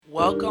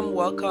Welcome,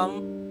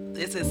 welcome.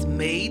 This is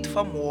Made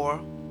for More,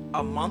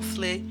 a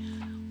monthly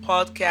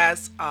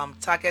podcast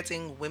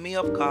targeting women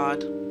of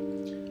God.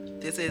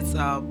 This is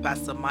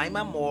Pastor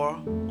Maima Moore,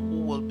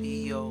 who will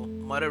be your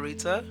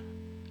moderator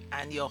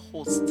and your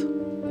host.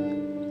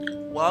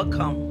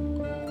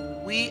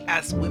 Welcome. We,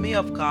 as women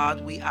of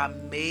God, we are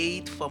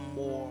made for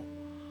more.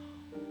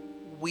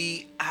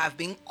 We have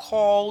been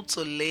called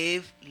to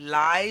live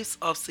lives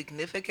of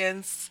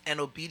significance and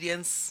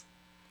obedience.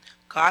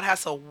 God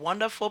has a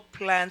wonderful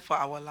plan for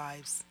our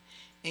lives.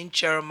 In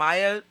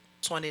Jeremiah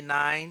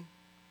 29,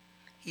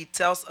 he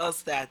tells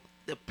us that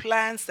the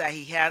plans that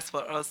he has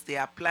for us, they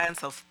are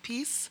plans of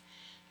peace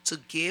to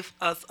give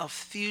us a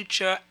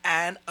future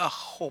and a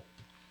hope.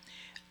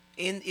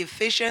 In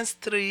Ephesians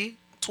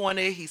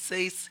 3:20, he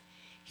says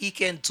he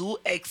can do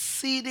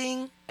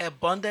exceeding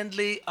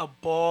abundantly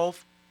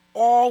above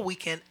all we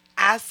can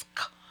ask,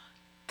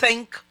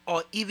 think,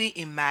 or even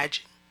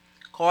imagine.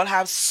 God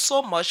has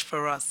so much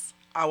for us.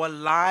 Our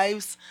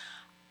lives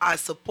are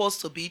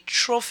supposed to be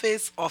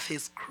trophies of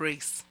his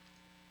grace.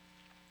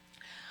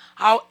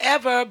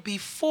 However,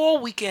 before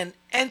we can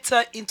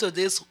enter into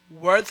this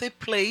worthy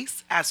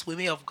place as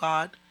women of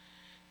God,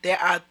 there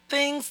are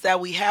things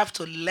that we have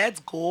to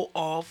let go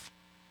of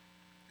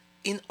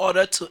in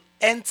order to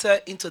enter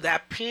into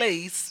that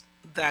place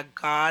that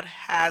God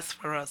has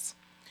for us.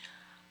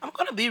 I'm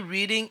going to be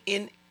reading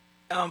in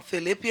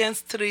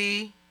Philippians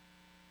 3,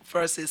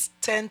 verses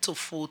 10 to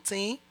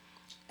 14,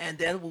 and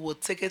then we will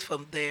take it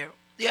from there.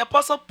 The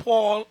Apostle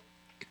Paul,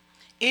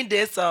 in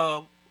this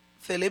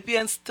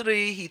Philippians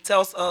 3, he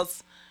tells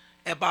us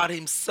about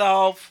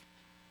himself.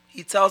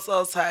 He tells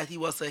us that he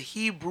was a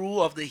Hebrew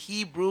of the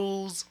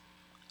Hebrews.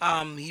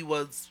 He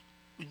was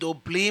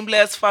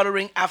blameless,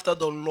 following after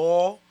the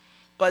law.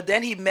 But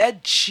then he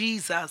met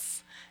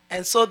Jesus.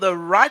 And so the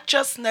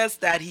righteousness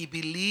that he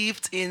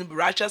believed in,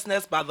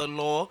 righteousness by the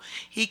law,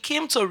 he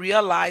came to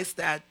realize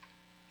that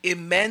it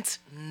meant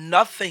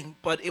nothing,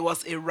 but it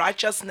was a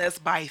righteousness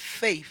by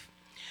faith.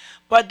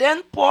 But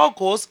then Paul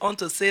goes on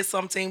to say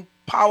something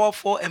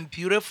powerful and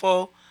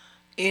beautiful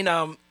in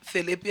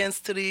Philippians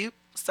 3,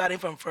 starting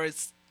from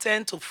verse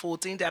 10 to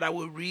 14, that I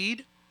will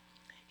read.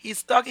 He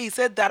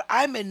said that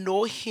I may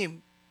know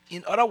him.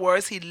 In other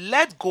words, he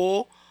let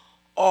go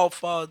of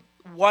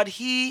what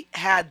he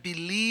had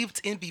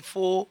believed in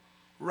before,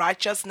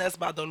 righteousness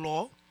by the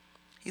law.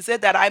 He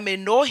said that I may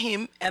know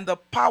him and the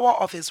power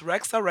of his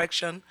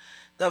resurrection,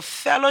 the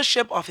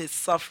fellowship of his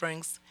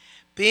sufferings,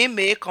 being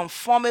made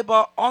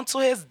conformable unto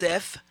his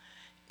death,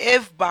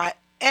 if by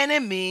any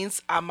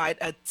means I might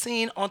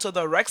attain unto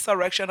the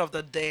resurrection of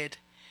the dead.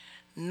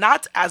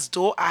 Not as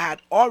though I'm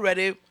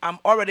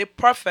already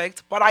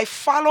perfect, but I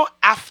follow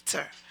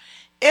after,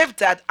 if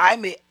that I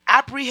may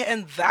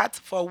apprehend that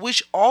for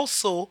which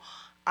also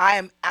I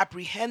am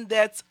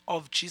apprehended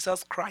of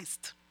Jesus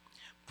Christ.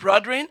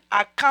 Brethren,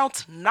 I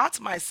count not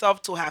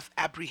myself to have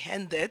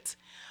apprehended,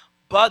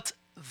 but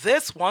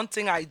this one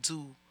thing I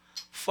do,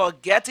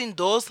 forgetting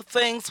those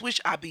things which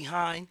are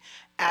behind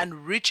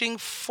and reaching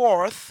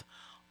forth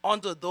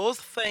unto those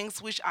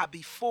things which are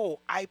before,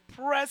 I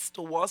press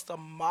towards the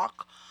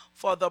mark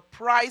for the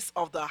prize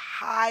of the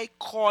high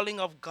calling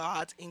of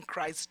God in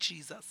Christ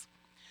Jesus.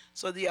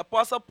 So the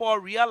Apostle Paul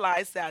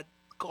realized that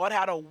God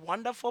had a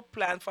wonderful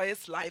plan for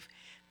his life.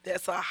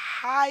 There's a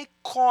high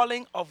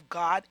calling of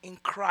God in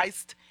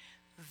Christ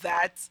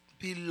that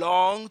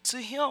belonged to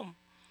him.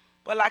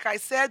 But like I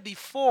said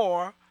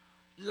before,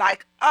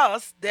 like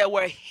us, there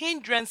were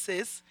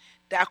hindrances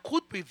that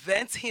could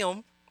prevent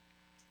him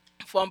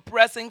from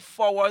pressing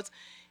forward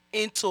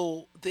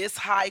into this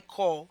high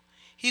call.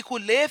 He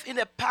could live in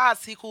the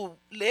past, he could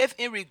live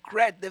in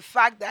regret. The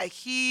fact that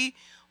he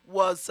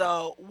was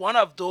one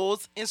of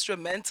those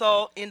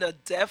instrumental in the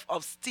death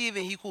of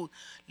Stephen. He could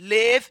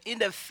live in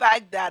the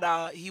fact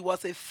that he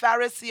was a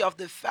Pharisee of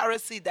the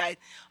Pharisee, that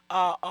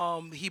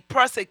he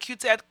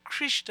persecuted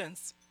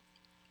Christians.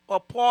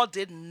 But Paul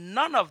did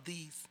none of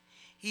these.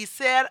 He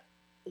said,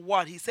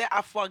 what? He said,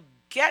 I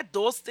forget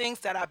those things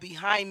that are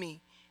behind me,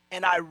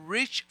 and I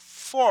reach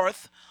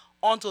forth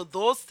unto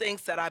those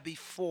things that are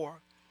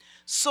before.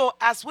 So,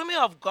 as women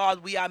of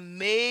God, we are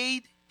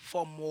made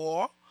for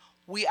more.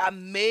 We are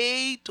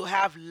made to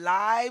have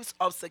lives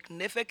of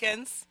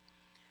significance,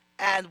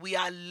 and we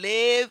are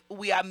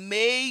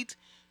made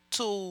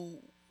to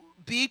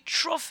be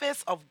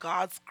trophies of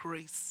God's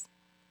grace.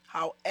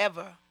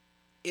 However,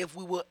 if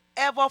we will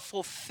ever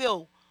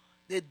fulfill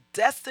the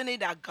destiny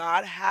that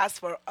God has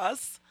for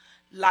us,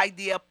 like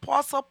the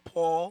Apostle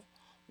Paul,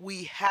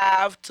 we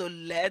have to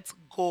let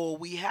go.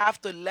 We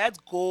have to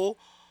let go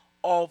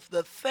of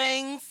the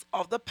things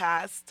of the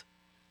past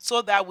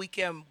so that we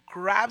can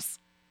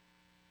grasp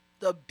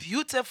the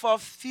beautiful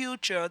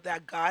future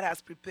that God has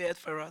prepared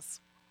for us.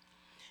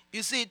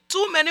 You see,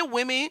 too many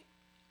women,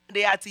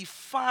 they are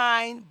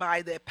defined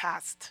by their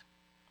past.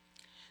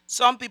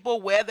 Some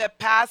people wear their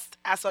past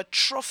as a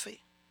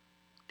trophy.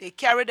 They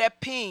carry their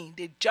pain.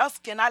 They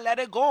just cannot let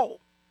it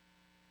go.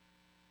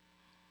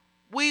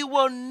 We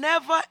will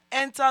never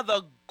enter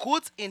the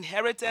good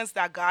inheritance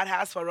that God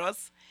has for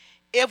us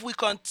If we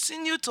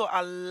continue to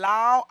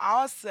allow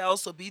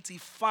ourselves to be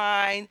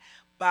defined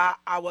by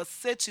our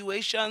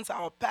situations,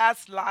 our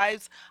past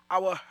lives,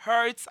 our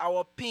hurts,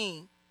 our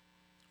pain,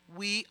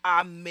 we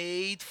are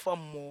made for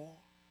more.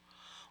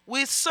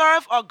 We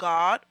serve a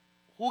God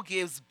who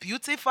gives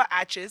beauty for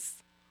ashes,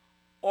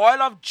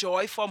 oil of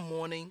joy for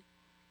mourning,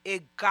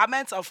 a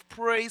garment of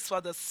praise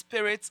for the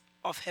spirit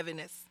of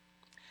heaviness.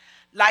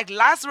 Like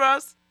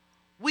Lazarus,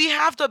 we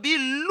have to be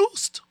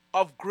loosed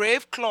of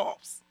grave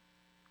clothes.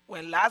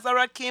 When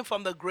Lazarus came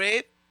from the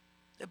grave,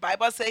 the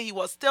Bible says he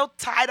was still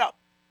tied up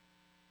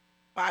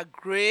by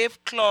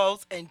grave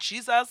clothes, and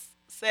Jesus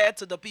said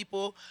to the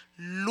people,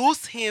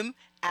 loose him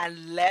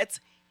and let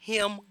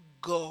him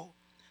go.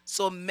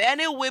 So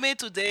many women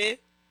today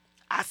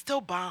are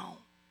still bound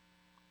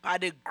by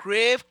the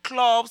grave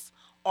clothes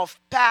of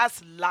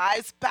past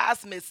lives,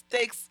 past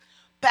mistakes,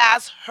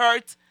 past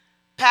hurt,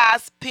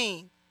 past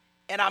pain.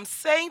 And I'm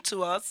saying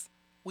to us,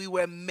 we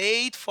were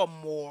made for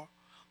more.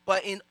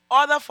 But in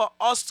order for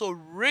us to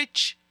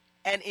reach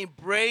and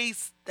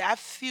embrace that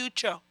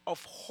future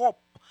of hope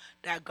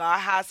that God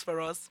has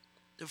for us,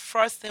 the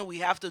first thing we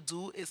have to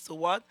do is to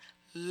what?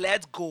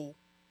 Let go.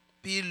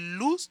 Be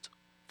loosed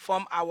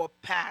from our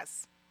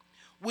past.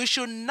 We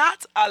should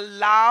not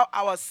allow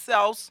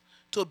ourselves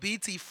to be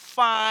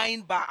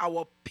defined by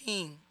our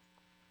pain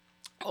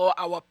or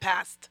our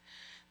past.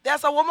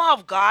 There's a woman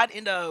of God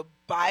in the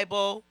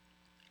Bible,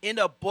 in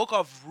the book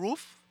of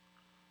Ruth,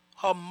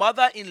 her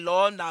mother in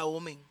law,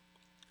 Naomi.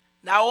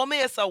 Naomi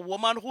is a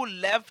woman who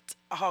left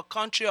her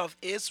country of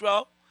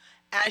Israel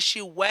and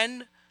she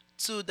went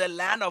to the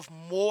land of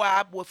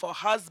Moab with her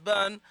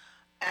husband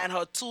and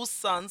her two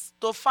sons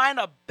to find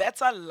a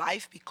better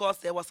life because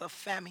there was a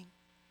famine.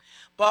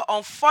 But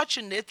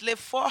unfortunately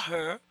for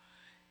her,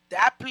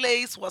 that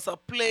place was a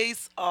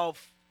place of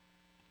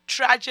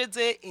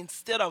tragedy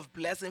instead of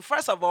blessing.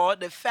 First of all,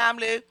 the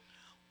family,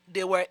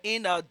 they were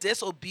in a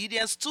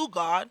disobedience to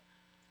God.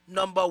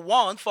 Number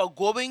one, for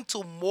going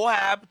to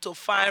Moab to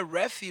find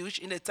refuge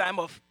in a time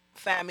of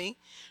famine.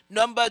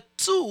 Number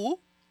two,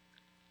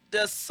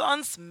 the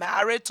sons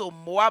married to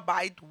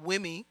Moabite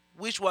women,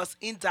 which was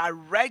in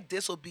direct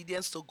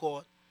disobedience to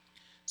God.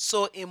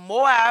 So in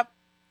Moab,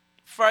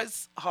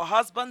 first her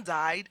husband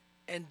died,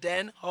 and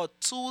then her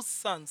two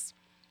sons.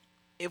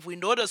 If we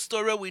know the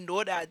story, we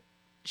know that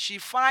she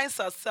finds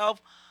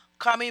herself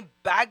coming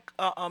back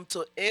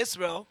to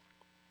Israel,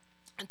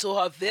 to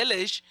her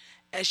village,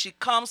 and she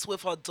comes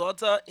with her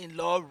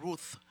daughter-in-law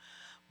Ruth.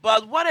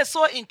 But what is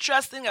so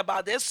interesting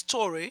about this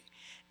story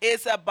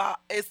is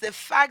the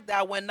fact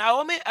that when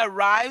Naomi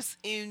arrives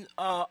in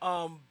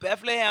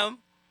Bethlehem,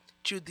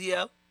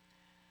 Judea,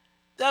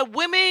 the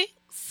women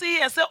see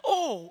and say,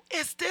 "Oh,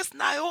 is this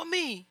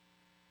Naomi?"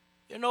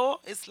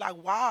 It's like,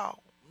 wow,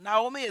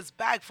 Naomi is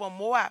back from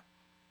Moab.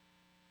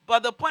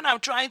 But the point I'm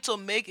trying to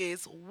make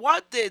is,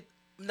 what did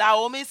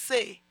Naomi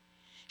say?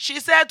 She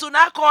said, "Do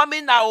not call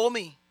me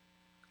Naomi,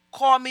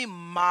 call me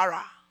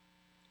Mara."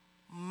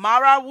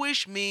 Mara,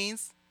 which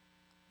means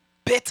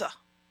bitter.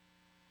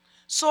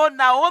 So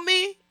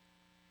Naomi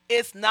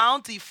is now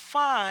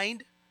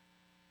defined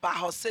by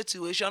her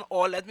situation,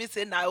 or let me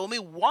say, Naomi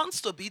wants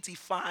to be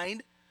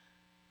defined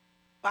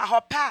by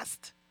her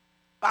past,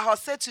 by her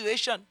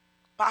situation,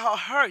 by her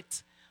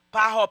hurt,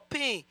 by her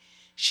pain.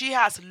 She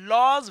has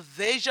lost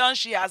vision,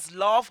 she has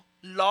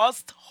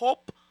lost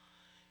hope,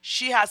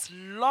 she has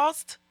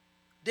lost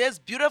this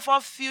beautiful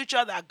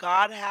future that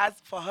God has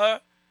for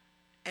her.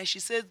 And she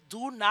says,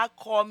 "Do not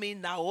call me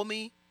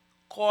Naomi,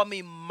 call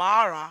me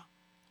Mara,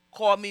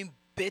 call me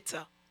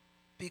bitter."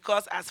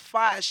 Because as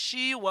far as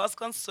she was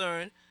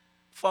concerned,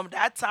 from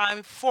that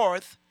time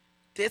forth,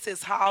 this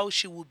is how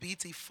she will be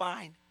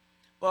defined.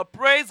 But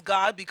praise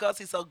God, because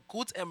He's a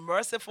good and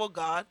merciful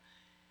God,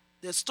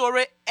 the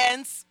story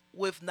ends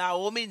with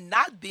Naomi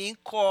not being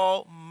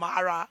called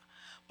Mara,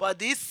 but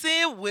these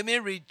same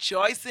women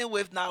rejoicing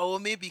with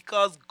Naomi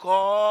because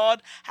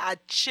God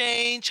had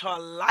changed her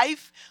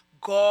life.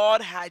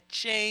 God had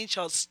changed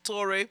her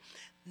story.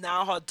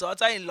 Now her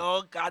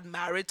daughter-in-law got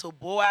married to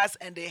Boaz,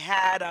 and they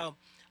had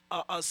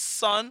a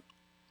son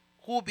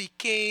who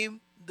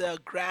became the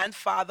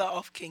grandfather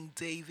of King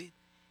David.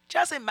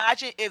 Just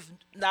imagine if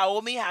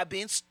Naomi had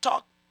been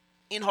stuck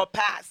in her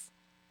past,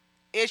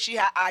 if she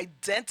had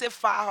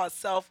identified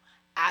herself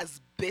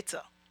as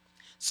bitter.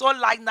 So,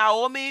 like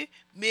Naomi,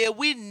 may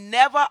we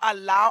never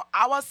allow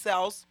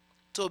ourselves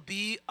to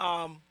be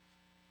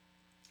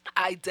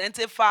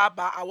identified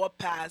by our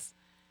past,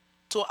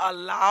 to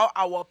allow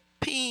our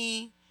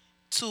pain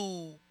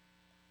to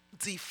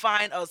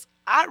define us.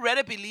 I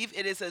really believe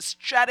it is a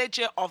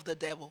strategy of the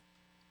devil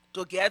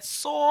to get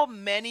so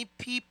many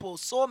people,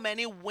 so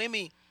many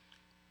women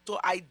to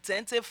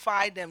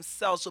identify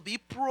themselves, to be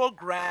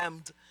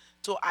programmed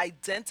to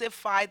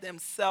identify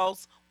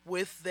themselves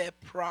with their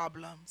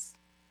problems.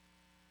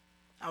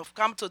 I've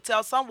come to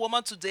tell some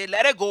woman today,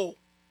 let it go.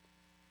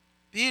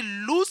 Be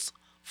loose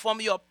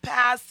from your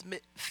past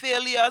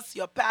failures,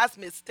 your past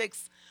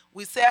mistakes.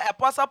 We say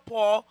Apostle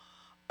Paul,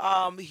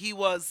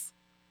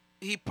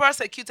 he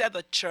persecuted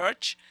the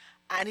church,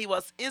 and he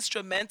was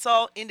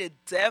instrumental in the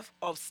death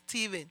of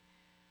Stephen.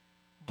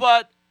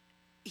 But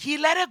he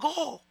let it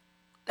go.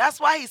 That's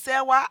why he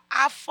said, well,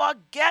 I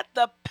forget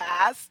the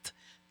past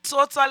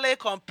totally,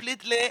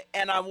 completely,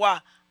 and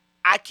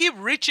I keep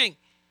reaching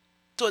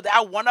to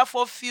that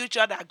wonderful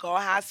future that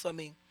God has for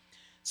me.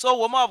 So,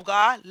 woman of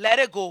God, let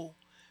it go.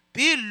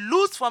 Be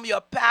loose from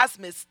your past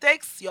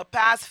mistakes, your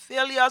past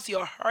failures,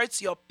 your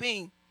hurts, your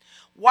pain,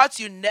 what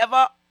you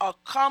never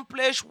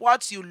accomplished,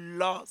 what you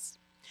lost.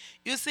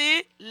 You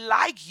see,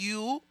 like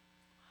you,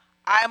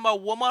 I'm a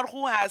woman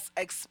who has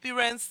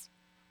experienced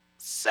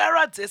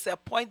several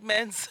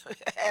disappointments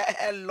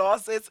and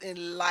losses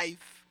in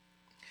life.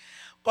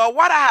 But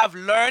what I have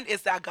learned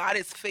is that God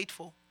is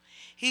faithful.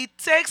 He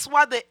takes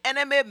what the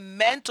enemy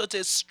meant to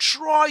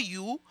destroy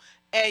you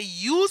and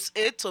use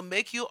it to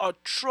make you a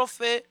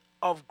trophy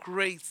of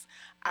grace.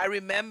 I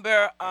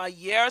remember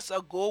years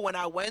ago when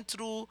I went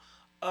through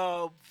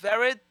a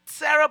very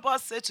terrible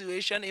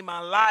situation in my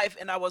life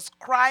and I was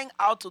crying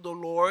out to the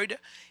Lord.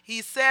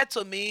 He said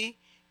to me,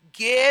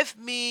 give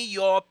me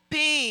your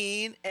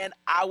pain and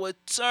I will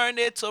turn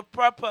it to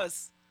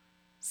purpose.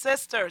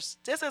 Sisters,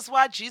 this is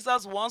what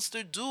Jesus wants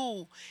to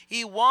do.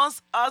 He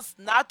wants us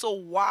not to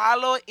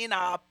wallow in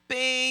our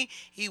pain.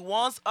 He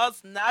wants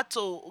us not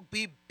to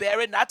be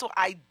buried, not to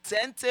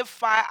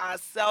identify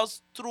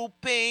ourselves through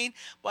pain,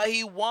 but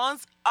He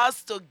wants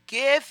us to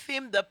give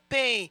Him the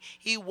pain.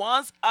 He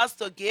wants us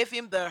to give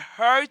Him the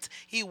hurt.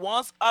 He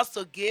wants us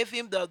to give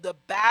Him the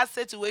bad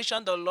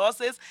situation, the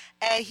losses.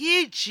 And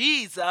He,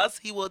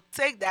 Jesus, He will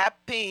take that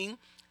pain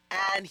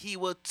and He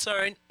will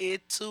turn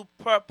it to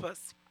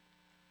purpose.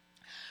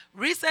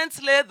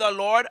 Recently, the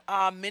Lord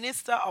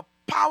ministered a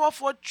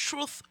powerful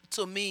truth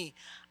to me.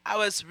 I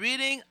was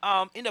reading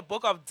in the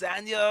book of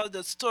Daniel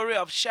the story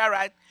of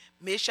Shadrach,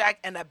 Meshach,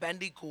 and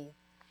Abednego.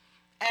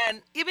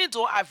 And even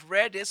though I've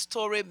read this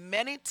story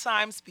many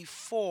times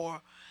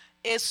before,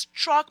 it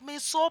struck me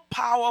so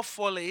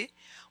powerfully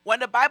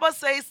when the Bible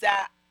says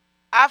that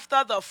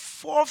after the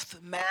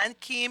fourth man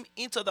came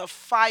into the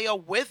fire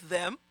with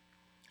them,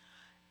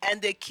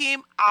 and they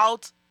came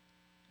out,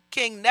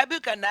 King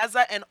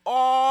Nebuchadnezzar and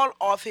all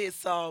of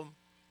his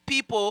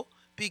people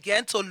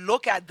began to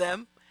look at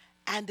them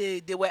and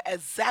they were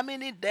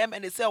examining them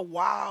and they said,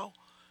 wow,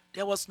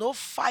 there was no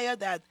fire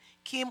that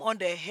came on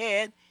their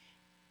head.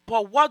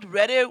 But what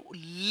really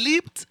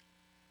leaped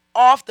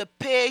off the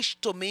page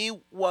to me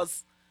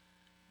was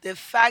the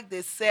fact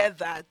they said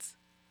that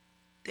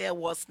there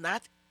was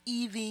not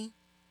even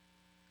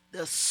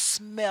the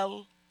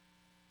smell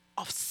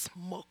of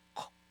smoke.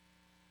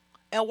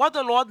 And what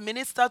the Lord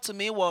ministered to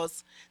me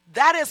was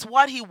that is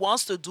what He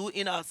wants to do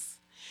in us.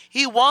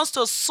 He wants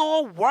to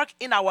so work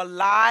in our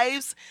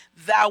lives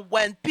that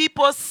when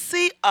people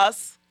see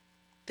us,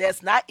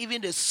 there's not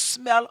even the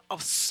smell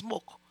of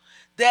smoke.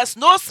 There's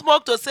no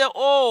smoke to say,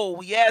 oh,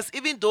 yes,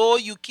 even though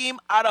you came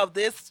out of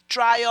this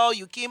trial,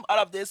 you came out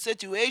of this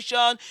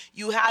situation,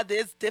 you had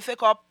this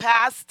difficult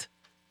past,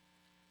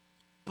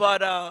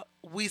 but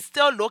we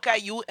still look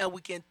at you and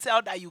we can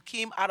tell that you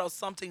came out of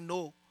something.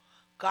 No.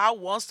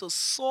 God wants to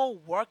so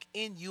work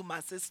in you,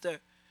 my sister,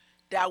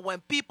 that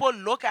when people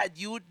look at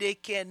you, they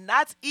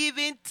cannot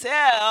even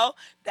tell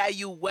that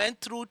you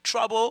went through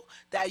trouble,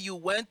 that you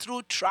went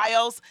through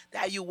trials,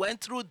 that you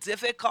went through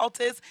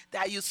difficulties,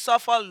 that you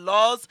suffer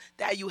loss,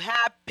 that you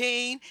have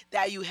pain,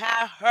 that you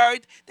have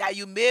hurt, that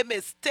you made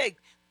mistake.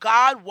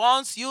 God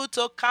wants you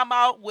to come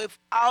out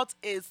without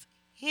a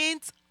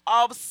hint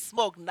of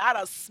smoke,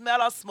 not a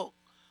smell of smoke.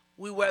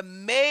 We were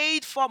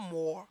made for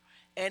more.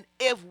 And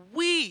if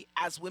we,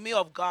 as women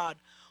of God,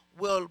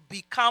 will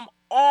become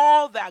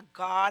all that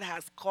God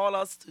has called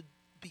us to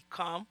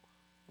become,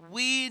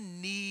 we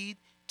need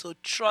to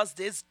trust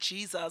this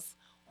Jesus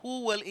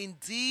who will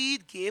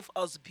indeed give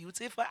us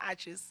beautiful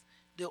ashes,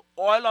 the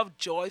oil of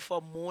joy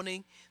for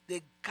mourning,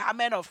 the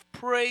garment of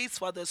praise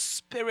for the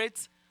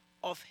spirit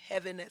of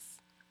heaviness.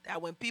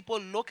 That when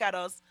people look at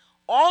us,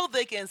 all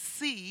they can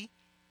see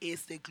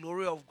is the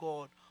glory of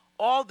God.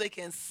 All they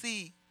can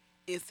see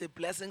is the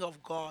blessing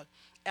of God.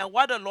 And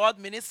what the Lord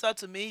ministered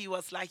to me, He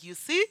was like, you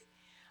see,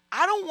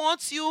 I don't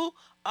want you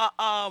uh,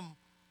 um,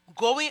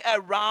 going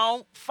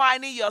around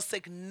finding your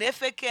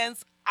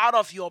significance out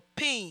of your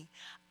pain.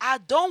 I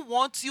don't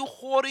want you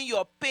holding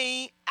your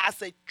pain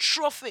as a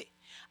trophy.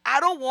 I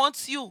don't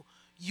want you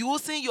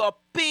using your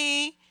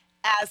pain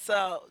as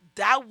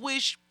that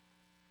which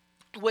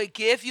will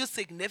give you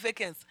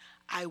significance.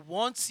 I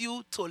want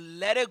you to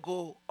let it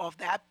go of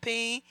that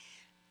pain,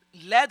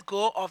 let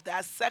go of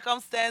that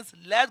circumstance,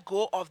 let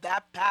go of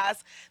that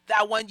past.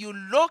 That when you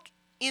look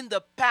in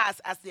the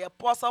past, as the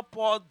Apostle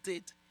Paul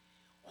did,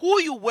 who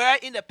you were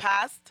in the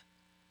past,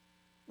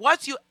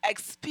 what you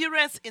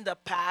experienced in the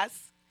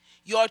past,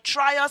 your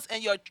trials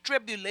and your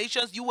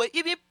tribulations, you will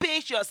even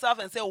pinch yourself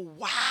and say,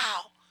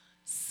 wow,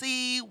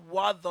 see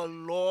what the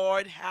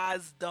Lord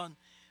has done.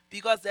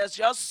 Because there's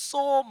just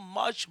so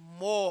much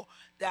more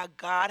that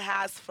God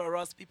has for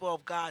us, people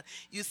of God.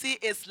 You see,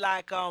 it's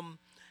like the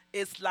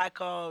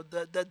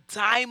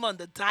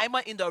diamond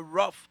in the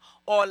rough,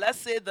 or let's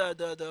say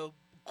the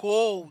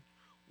gold.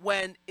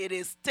 when it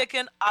is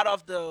taken out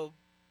of the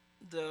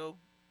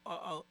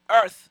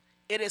earth,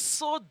 it is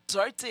so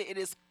dirty, it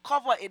is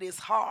covered, it is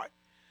hard.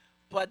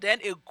 But then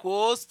it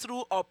goes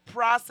through a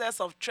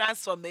process of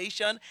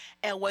transformation.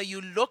 And when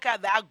you look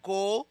at that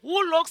gold,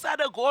 who looks at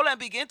the gold and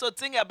begin to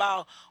think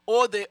about,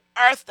 oh, the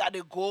earth that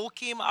the gold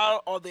came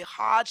out, or the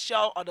hard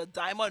shell, or the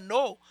diamond?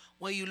 No.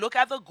 When you look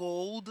at the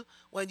gold,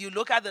 when you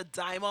look at the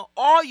diamond,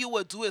 all you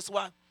will do is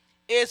what?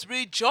 Is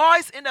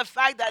rejoice in the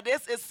fact that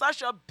this is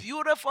such a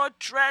beautiful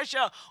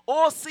treasure.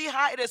 Oh, see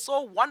how it is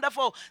so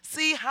wonderful.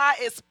 See how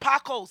it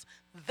sparkles.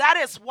 That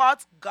is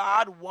what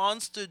God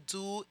wants to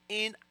do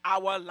in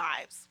our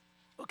lives.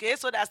 Okay,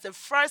 so that's the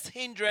first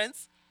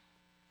hindrance.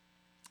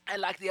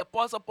 And like the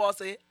Apostle Paul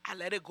said, I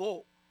let it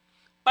go.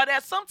 But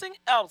there's something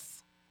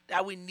else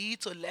that we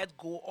need to let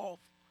go of.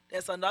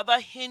 There's another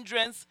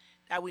hindrance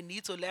that we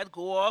need to let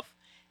go of.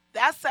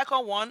 That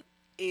second one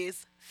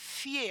is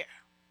fear.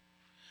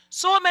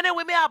 So many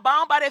women are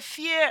bound by the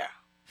fear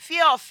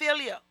of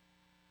failure,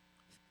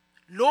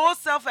 low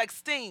self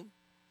esteem.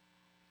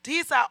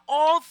 These are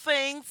all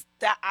things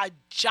that are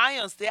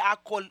giants, they are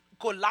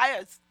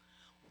Goliaths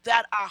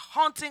that are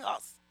haunting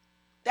us,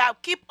 that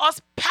keep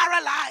us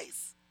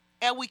paralyzed.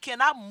 And we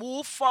cannot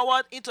move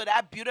forward into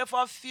that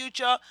beautiful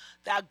future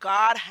that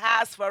God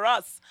has for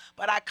us.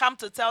 But I come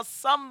to tell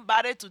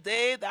somebody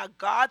today that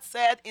God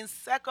said in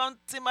 2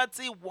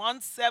 Timothy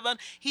 1:7,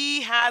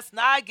 He has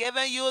not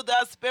given you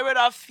the spirit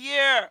of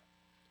fear,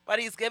 but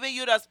He's giving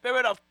you the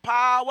spirit of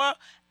power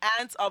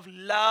and of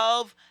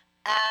love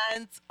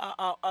and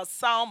a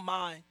sound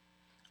mind.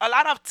 A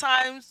lot of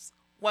times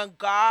when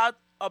God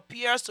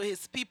appears to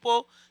His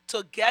people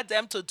to get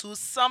them to do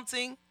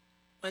something,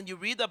 when you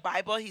read the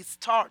Bible, He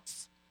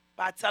starts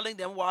by telling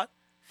them what?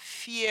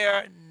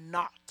 Fear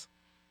not.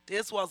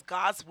 This was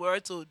God's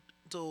word to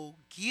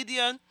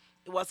Gideon.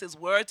 It was His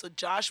word to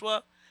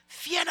Joshua.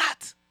 Fear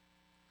not.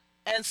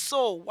 And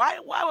so, why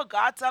would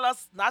God tell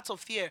us not to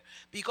fear?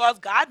 Because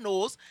God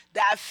knows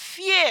that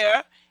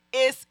fear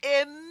is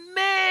a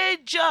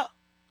major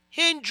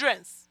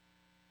hindrance.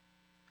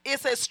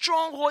 It's a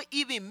stronghold.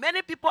 Even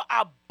many people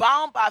are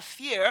bound by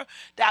fear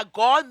that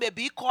God may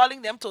be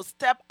calling them to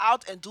step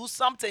out and do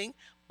something,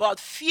 but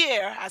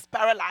fear has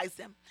paralyzed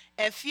them.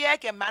 And fear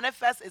can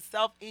manifest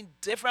itself in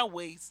different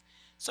ways.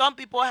 Some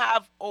people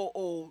have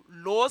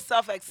low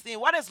self-esteem.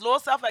 What is low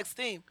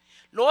self-esteem?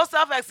 Low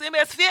self-esteem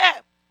is fear.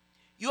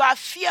 You are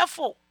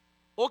fearful.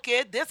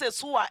 Okay, this is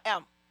who I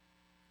am.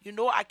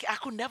 I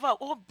could never,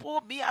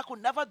 me, I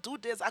could never do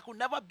this. I could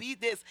never be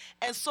this.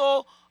 And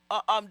so,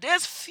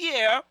 this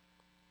fear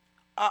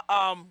uh,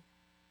 um,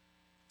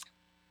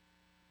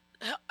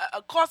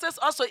 causes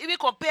us to even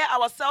compare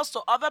ourselves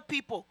to other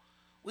people.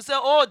 We say,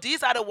 oh,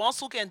 these are the ones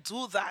who can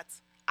do that.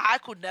 I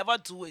could never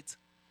do it.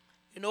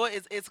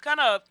 It's kind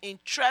of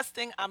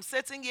interesting. I'm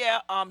sitting here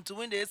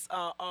doing this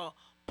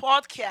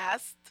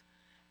podcast,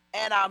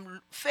 and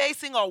I'm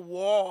facing a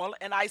wall,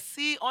 and I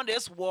see on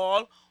this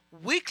wall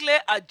weekly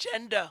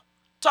agenda,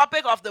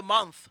 topic of the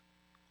month,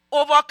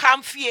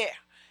 overcome fear.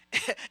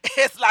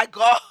 It's like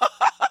God,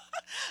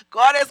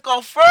 God is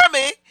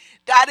confirming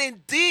that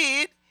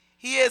indeed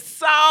He is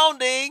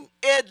sounding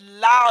it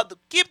loud.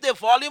 Keep the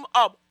volume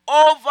up.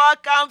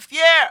 Overcome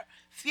fear.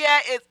 Fear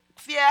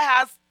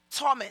has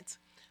torment.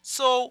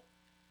 So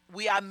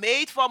we are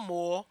made for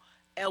more,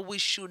 and we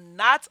should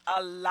not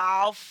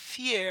allow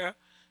fear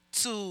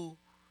to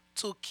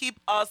keep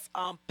us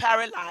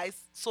paralyzed,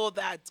 so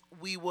that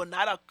we will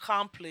not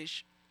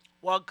accomplish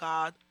what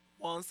God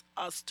wants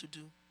us to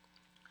do.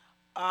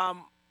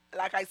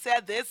 Like I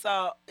said, this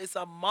is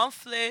a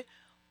monthly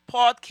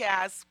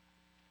podcast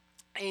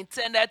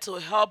intended to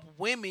help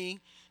women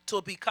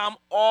to become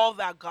all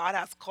that God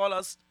has called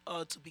us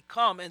to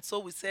become. And so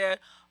we said,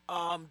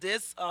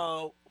 this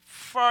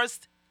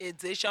first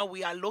edition,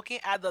 we are looking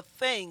at the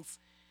things,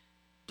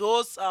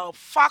 those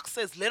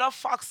foxes, little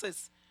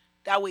foxes,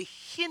 that will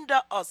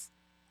hinder us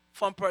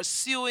from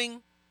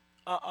pursuing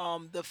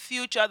the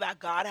future that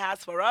God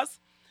has for us.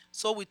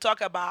 So we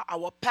talk about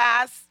our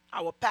past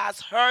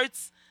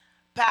hurts,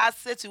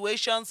 past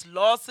situations,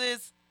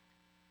 losses.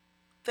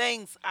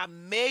 Things are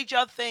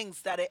major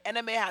things that the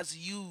enemy has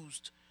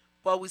used.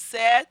 But we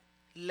said,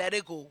 let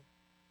it go.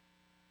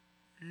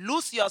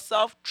 Lose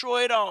yourself, throw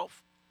it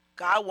off.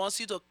 God wants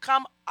you to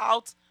come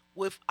out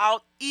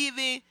without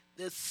even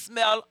the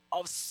smell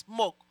of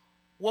smoke.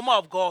 Woman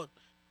of God,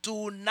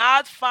 do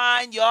not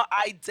find your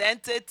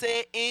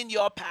identity in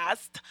your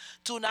past.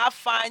 Do not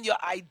find your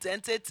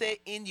identity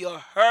in your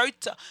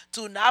hurt.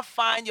 Do not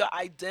find your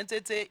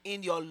identity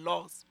in your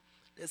loss.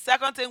 The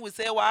second thing we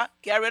say, what?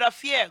 Get rid of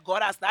fear.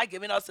 God has not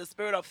given us the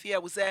spirit of fear.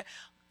 We say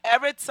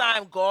every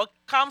time God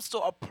comes to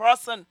a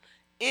person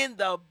in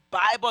the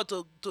Bible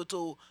to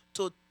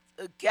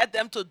get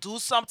them to do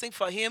something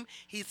for Him,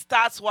 He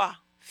starts what?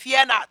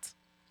 Fear not.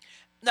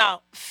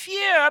 Now,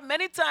 fear,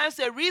 many times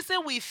the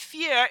reason we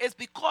fear is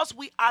because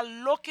we are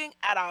looking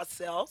at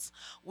ourselves.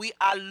 We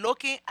are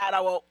looking at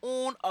our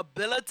own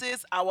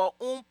abilities, our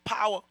own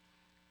power.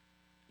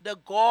 The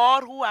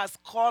God who has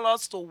called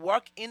us to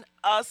work in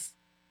us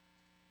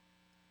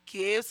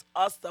gives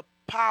us the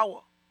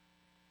power.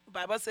 The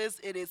Bible says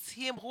it is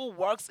Him who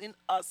works in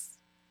us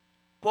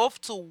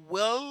both to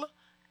will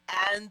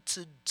and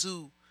to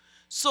do.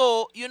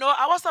 So,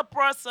 I was a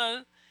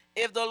person,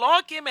 if the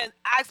Lord came and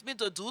asked me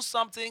to do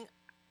something,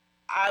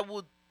 I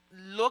would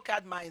look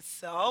at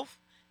myself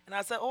and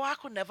I said, oh, I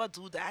could never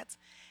do that.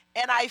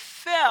 And I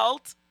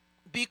felt,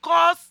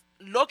 because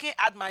looking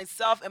at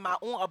myself and my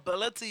own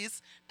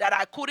abilities, that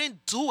I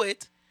couldn't do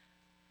it,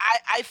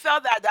 I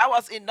felt that that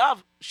was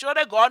enough.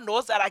 Surely God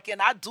knows that I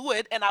cannot do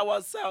it, and I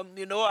was,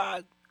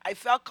 I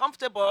felt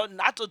comfortable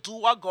not to do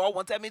what God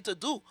wanted me to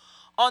do,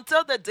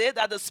 until the day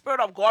that the Spirit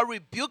of God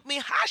rebuked me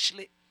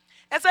harshly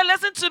and said,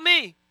 "Listen to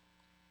me.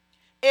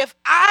 If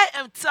I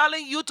am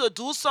telling you to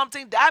do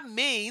something, that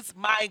means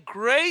my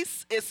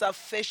grace is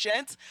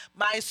sufficient.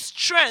 My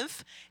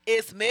strength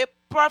is made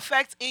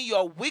perfect in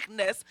your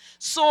weakness.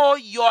 So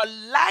your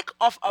lack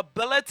of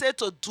ability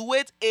to do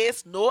it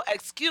is no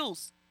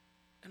excuse."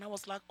 And I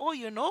was like,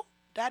 oh,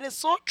 that is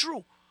so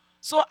true.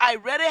 So I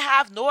really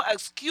have no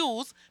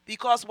excuse,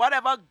 because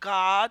whatever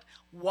God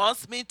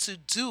wants me to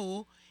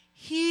do,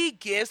 He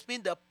gives me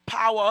the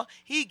power,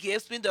 He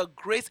gives me the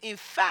grace. In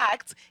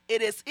fact,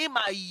 it is in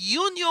my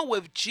union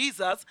with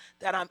Jesus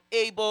that I'm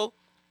able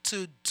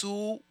to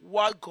do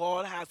what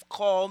God has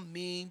called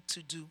me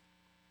to do.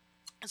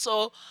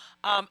 So,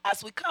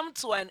 as we come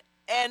to an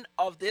end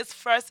of this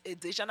first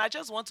edition, I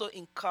just want to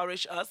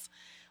encourage us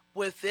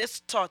with this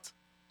thought.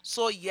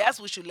 So, yes,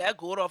 we should let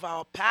go of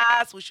our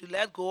past. We should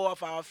let go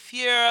of our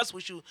fears.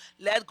 We should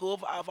let go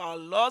of our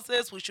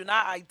losses. We should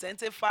not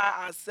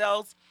identify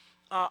ourselves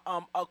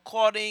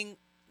according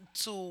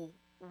to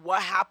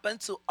what happened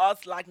to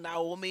us, like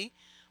Naomi.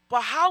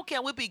 But how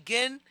can we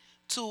begin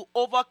to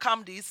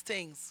overcome these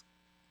things?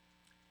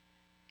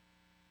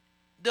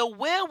 The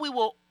way we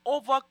will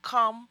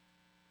overcome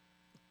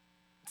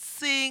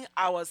seeing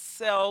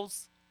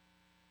ourselves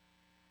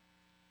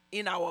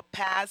in our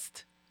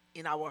past,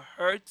 in our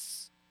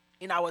hurts,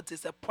 in our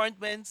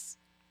disappointments,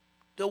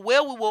 the way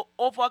we will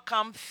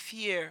overcome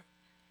fear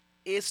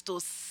is to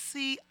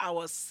see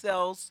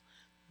ourselves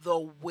the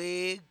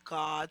way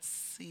God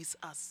sees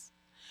us.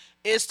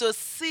 Is to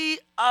see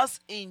us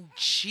in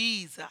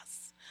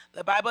Jesus.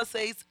 The Bible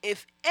says,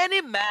 if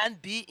any man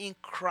be in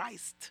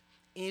Christ,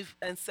 if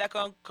in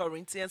 2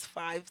 Corinthians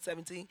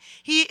 5:17,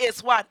 he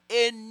is what?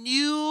 A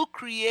new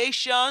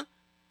creation.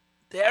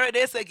 There it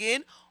is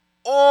again.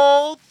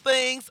 All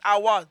things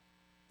are what?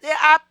 They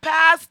are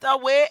passed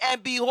away,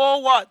 and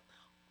behold what?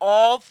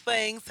 All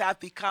things have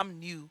become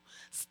new.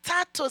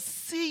 Start to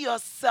see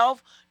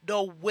yourself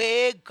the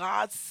way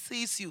God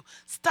sees you.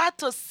 Start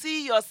to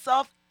see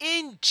yourself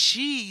in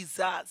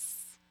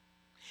Jesus.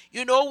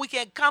 We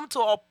can come to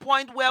a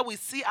point where we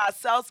see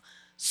ourselves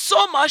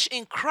so much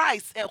in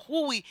Christ and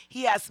who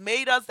He has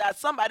made us, that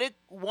somebody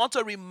want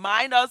to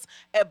remind us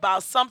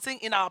about something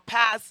in our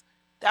past,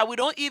 that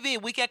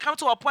we can come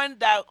to a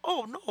point that,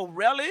 oh no,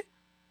 really?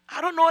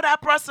 I don't know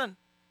that person.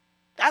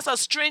 That's a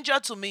stranger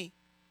to me.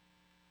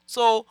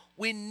 So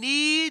we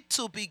need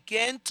to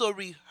begin to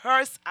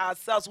rehearse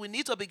ourselves. We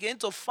need to begin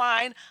to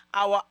find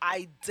our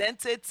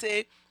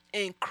identity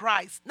in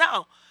Christ.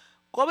 Now,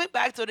 going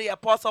back to the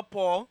Apostle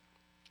Paul,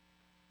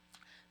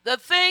 the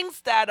things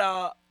that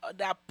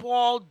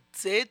Paul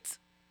did,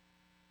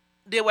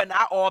 they were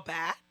not all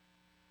bad.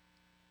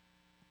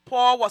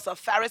 Paul was a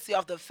Pharisee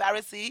of the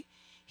Pharisee.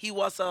 He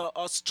was a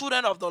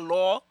student of the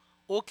law.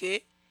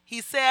 Okay. He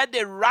said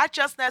the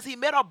righteousness, he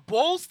made a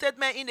bold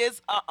statement in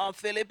his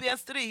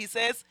Philippians 3. He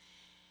says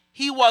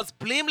he was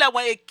blameless.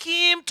 When it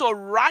came to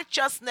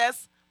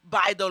righteousness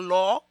by the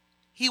law,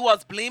 he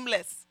was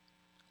blameless.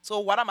 So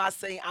what am I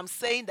saying? I'm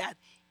saying that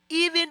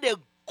even the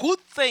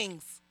good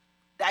things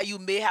that you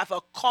may have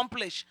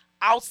accomplished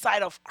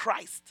outside of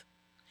Christ,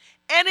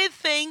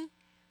 anything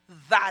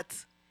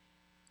that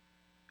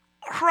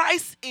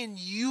Christ in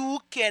you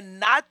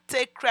cannot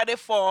take credit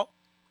for,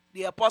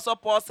 the Apostle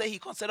Paul said he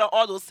considered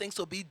all those things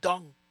to be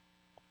dung.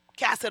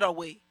 Cast it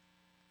away.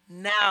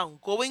 Now,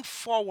 going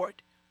forward,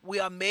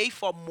 we are made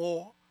for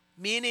more,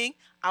 meaning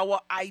our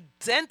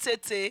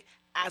identity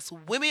as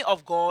women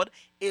of God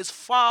is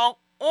found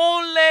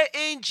only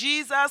in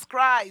Jesus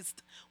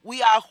Christ.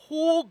 We are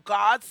who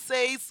God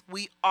says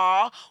we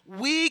are.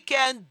 We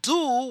can do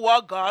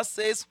what God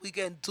says we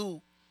can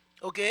do.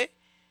 Okay?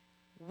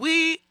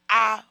 We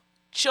are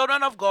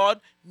children of God,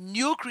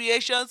 new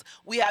creations.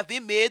 We have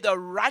been made the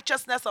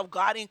righteousness of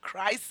God in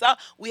Christ.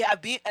 We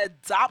have been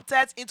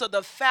adopted into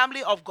the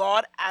family of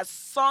God as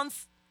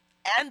sons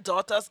and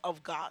daughters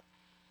of God.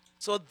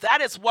 So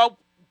that is what,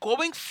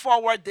 going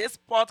forward, this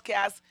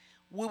podcast,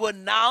 we will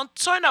now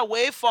turn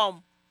away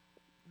from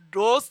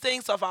those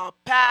things of our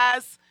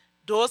past,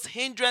 those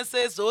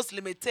hindrances, those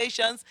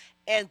limitations,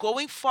 and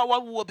going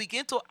forward, we will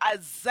begin to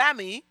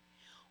examine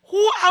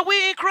who are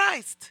we in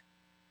Christ.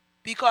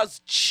 Because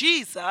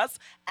Jesus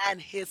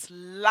and His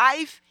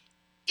life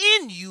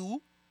in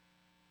you,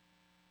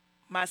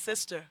 my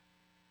sister,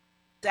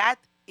 that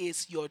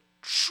is your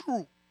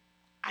true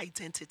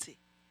identity.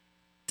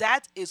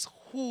 That is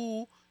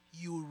who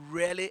you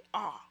really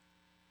are.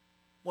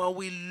 When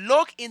we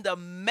look in the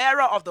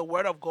mirror of the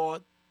Word of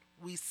God,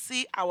 we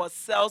see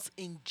ourselves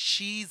in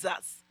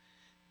Jesus.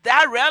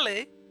 That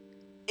really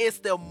is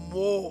the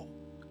mold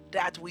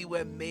that we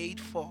were made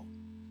for.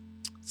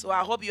 So I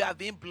hope you have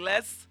been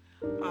blessed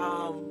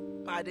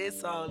by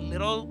this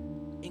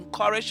little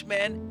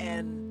encouragement,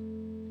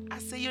 and I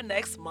see you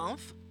next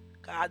month.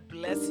 God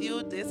bless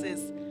you. This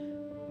is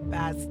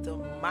Pastor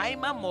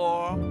Maima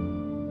Moore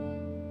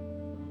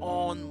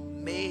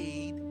on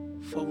Made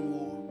for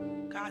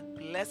More. God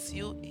bless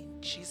you in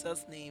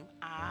Jesus' name.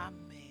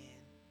 Amen.